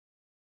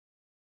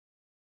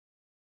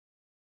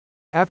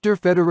After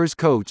Federer's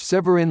coach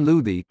Severin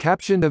Luthi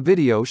captioned a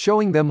video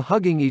showing them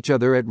hugging each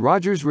other at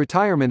Roger's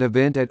retirement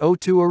event at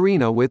O2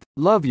 Arena with,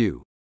 "Love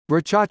you,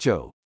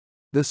 brochacho,"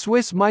 the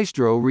Swiss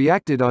maestro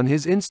reacted on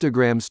his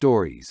Instagram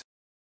stories.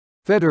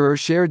 Federer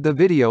shared the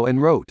video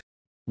and wrote,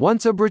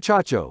 "Once a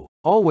brochacho,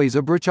 always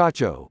a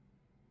brochacho."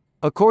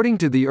 According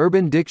to the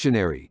Urban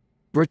Dictionary,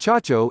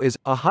 brochacho is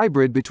a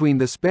hybrid between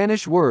the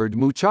Spanish word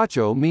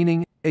muchacho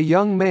meaning a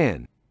young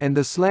man, and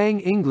the slang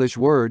English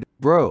word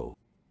bro.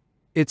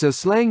 It's a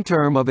slang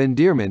term of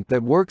endearment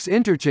that works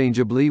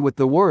interchangeably with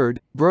the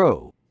word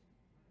bro.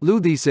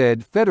 Luthi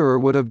said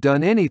Federer would have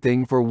done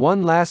anything for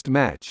one last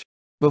match.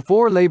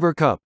 Before Laver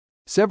Cup,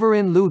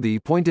 Severin Luthi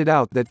pointed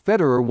out that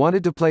Federer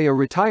wanted to play a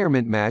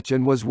retirement match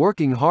and was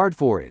working hard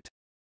for it.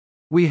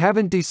 "We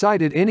haven't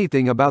decided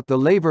anything about the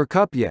Laver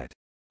Cup yet.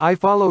 I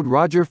followed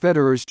Roger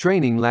Federer's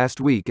training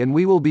last week and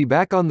we will be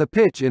back on the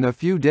pitch in a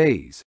few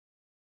days.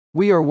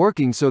 We are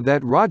working so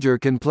that Roger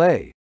can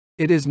play.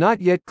 It is not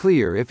yet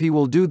clear if he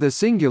will do the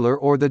singular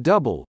or the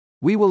double.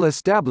 We will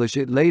establish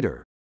it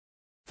later.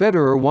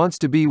 Federer wants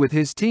to be with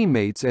his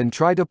teammates and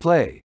try to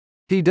play.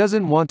 He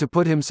doesn't want to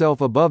put himself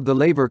above the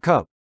Laver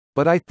Cup,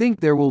 but I think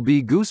there will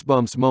be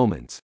goosebumps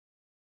moments."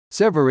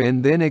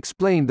 Severin then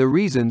explained the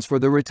reasons for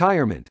the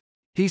retirement.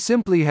 He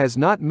simply has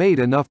not made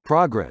enough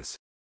progress.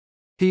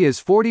 He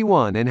is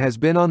 41 and has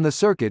been on the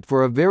circuit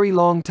for a very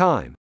long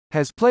time,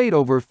 has played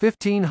over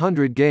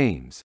 1,500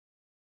 games.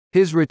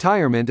 His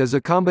retirement is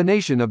a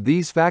combination of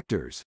these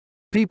factors.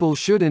 People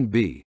shouldn't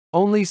be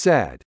only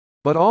sad,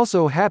 but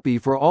also happy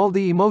for all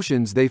the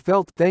emotions they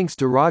felt thanks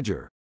to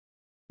Roger.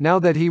 Now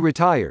that he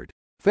retired,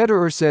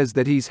 Federer says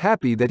that he's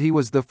happy that he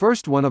was the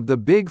first one of the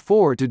Big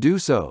Four to do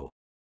so.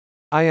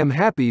 "I am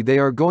happy they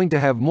are going to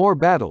have more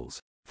battles,"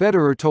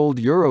 Federer told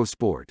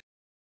Eurosport.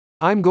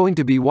 "I'm going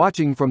to be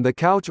watching from the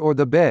couch or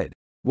the bed,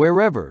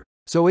 wherever,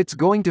 so it's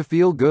going to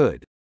feel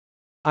good.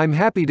 I'm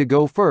happy to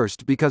go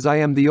first because I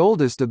am the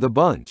oldest of the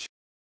bunch.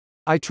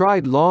 I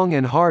tried long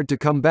and hard to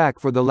come back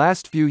for the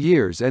last few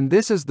years and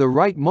this is the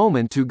right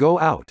moment to go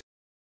out."